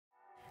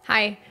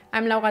Hi,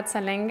 I'm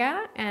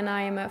Zalenga and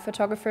I'm a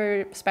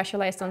photographer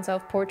specialized on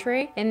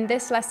self-portrait. In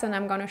this lesson,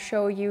 I'm going to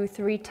show you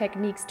 3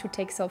 techniques to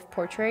take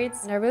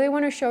self-portraits. And I really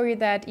want to show you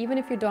that even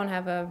if you don't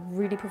have a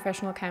really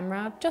professional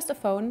camera, just a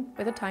phone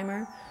with a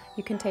timer,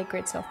 you can take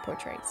great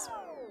self-portraits.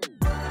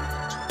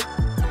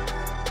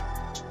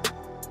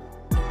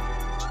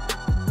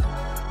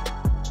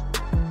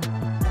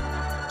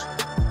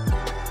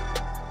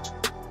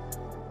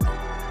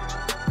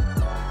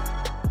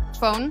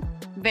 Phone,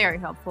 very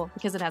helpful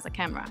because it has a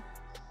camera.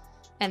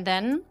 And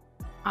then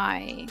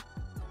I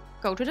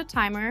go to the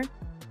timer.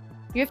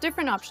 You have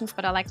different options,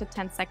 but I like the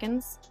 10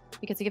 seconds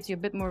because it gives you a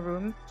bit more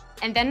room.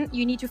 And then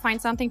you need to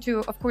find something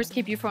to, of course,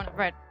 keep your phone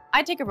upright.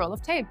 I take a roll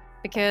of tape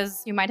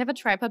because you might have a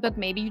tripod, but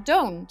maybe you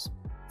don't.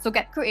 So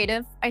get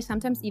creative. I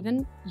sometimes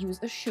even use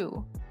a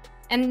shoe.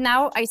 And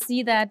now I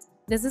see that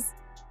this is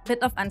a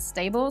bit of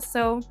unstable.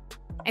 So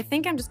I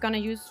think I'm just gonna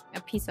use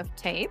a piece of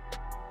tape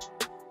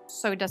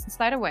so it doesn't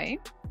slide away.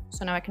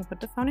 So now I can put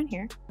the phone in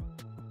here.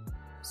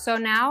 So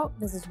now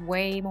this is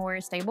way more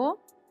stable.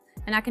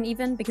 And I can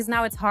even, because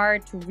now it's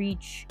hard to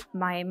reach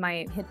my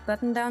hit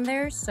button down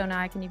there. So now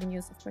I can even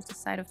use, of course, the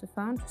side of the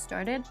phone to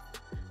start it.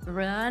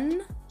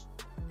 Run.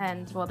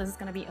 And well, this is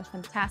gonna be a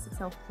fantastic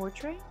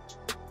self-portrait.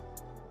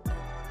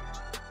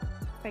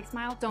 Fake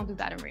smile, don't do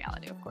that in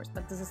reality, of course,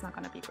 but this is not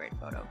gonna be a great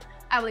photo.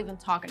 I will even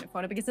talk in the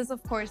photo because this,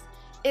 of course,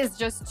 is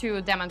just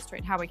to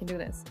demonstrate how we can do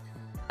this.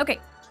 Okay,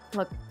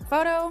 look,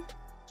 photo,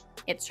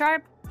 it's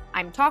sharp.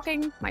 I'm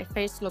talking, my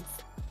face looks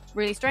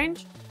really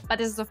strange, but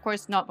this is of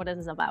course not what it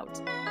is about.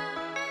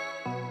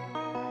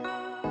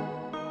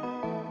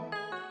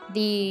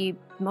 The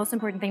most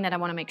important thing that I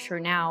want to make sure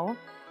now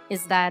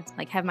is that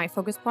I have my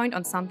focus point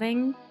on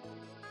something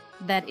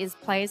that is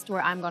placed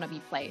where I'm going to be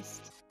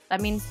placed.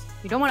 That means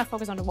you don't want to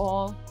focus on the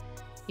wall,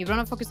 you don't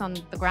want to focus on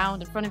the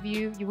ground in front of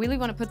you. You really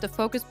want to put the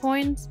focus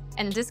point,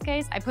 and in this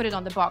case, I put it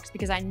on the box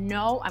because I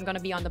know I'm going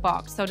to be on the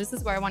box. So this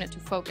is where I want it to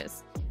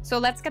focus. So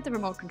let's get the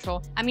remote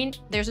control. I mean,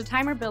 there's a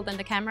timer built in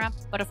the camera,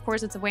 but of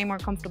course it's way more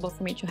comfortable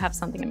for me to have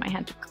something in my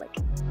hand to click.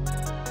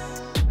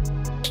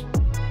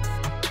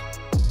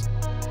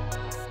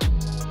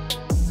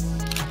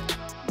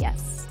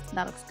 Yes,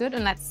 that looks good.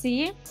 And let's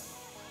see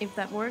if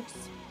that works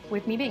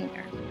with me being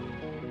there.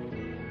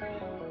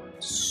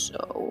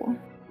 So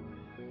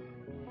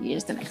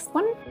here's the next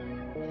one.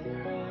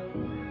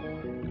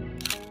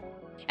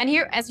 And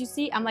here, as you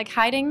see, I'm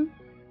hiding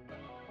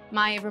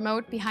my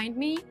remote behind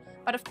me.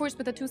 But of course,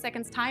 with a 2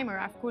 seconds timer,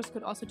 I of course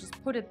could also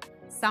just put it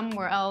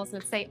somewhere else,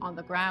 let's say on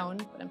the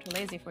ground, but I'm too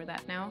lazy for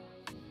that now.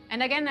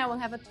 And again, I will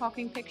have a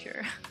talking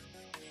picture.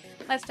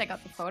 Let's check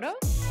out the photos.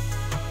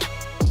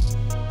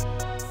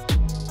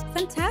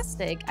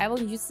 Fantastic. I will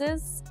use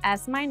this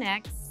as my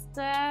next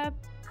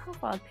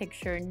profile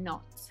picture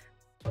note.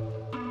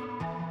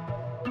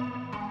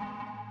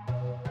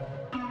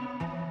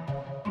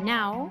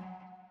 Now,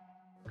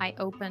 I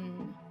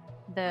open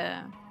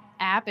the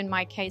app. In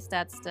my case,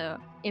 that's the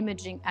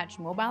Imaging Edge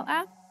mobile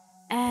app.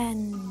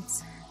 And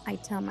I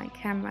tell my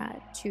camera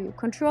to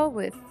control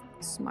with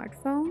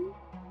smartphone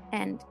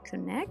and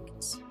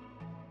connect.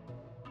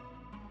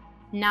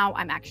 Now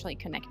I'm actually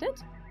connected,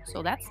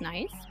 so that's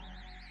nice.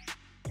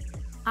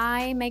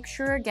 I make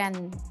sure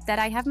again that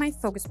I have my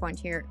focus point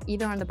here,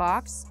 either on the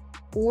box,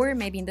 or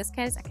maybe in this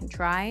case, I can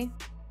try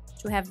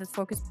to have the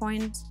focus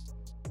point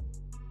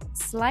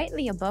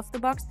slightly above the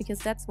box because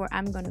that's where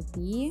I'm gonna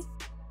be.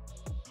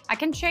 I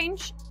can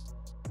change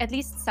at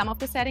least some of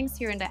the settings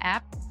here in the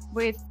app.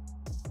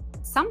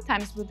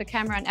 Sometimes with the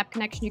camera and app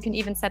connection, you can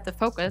even set the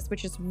focus,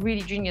 which is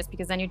really genius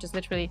because then you just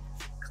literally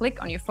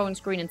click on your phone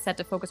screen and set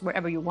the focus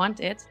wherever you want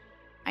it.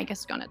 I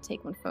guess gonna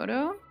take one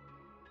photo,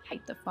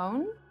 hide the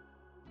phone.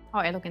 Oh,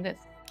 I look in this.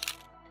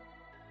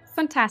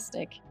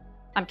 Fantastic.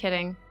 I'm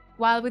kidding.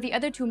 While with the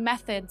other 2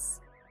 methods,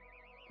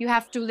 you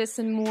have to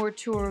listen more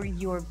to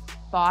your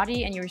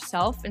body and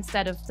yourself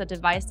instead of the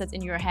device that's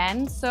in your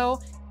hand. So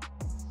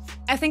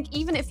I think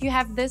even if you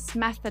have this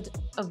method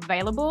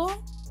available,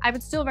 I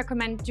would still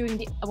recommend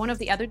doing one of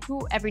the other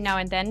 2 every now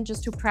and then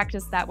just to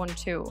practice that one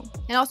too.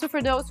 And also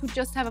for those who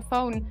just have a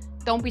phone,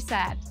 don't be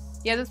sad.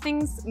 The other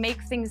things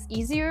make things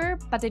easier,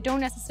 but they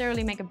don't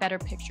necessarily make a better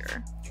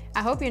picture.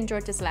 I hope you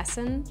enjoyed this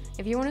lesson.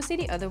 If you want to see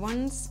the other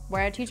ones,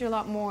 where I teach a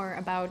lot more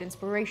about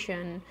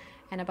inspiration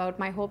and about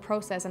my whole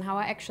process and how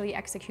I actually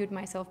execute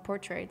my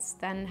self-portraits,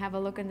 then have a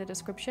look in the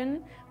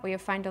description where you'll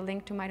find a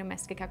link to my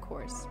Domestika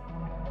course.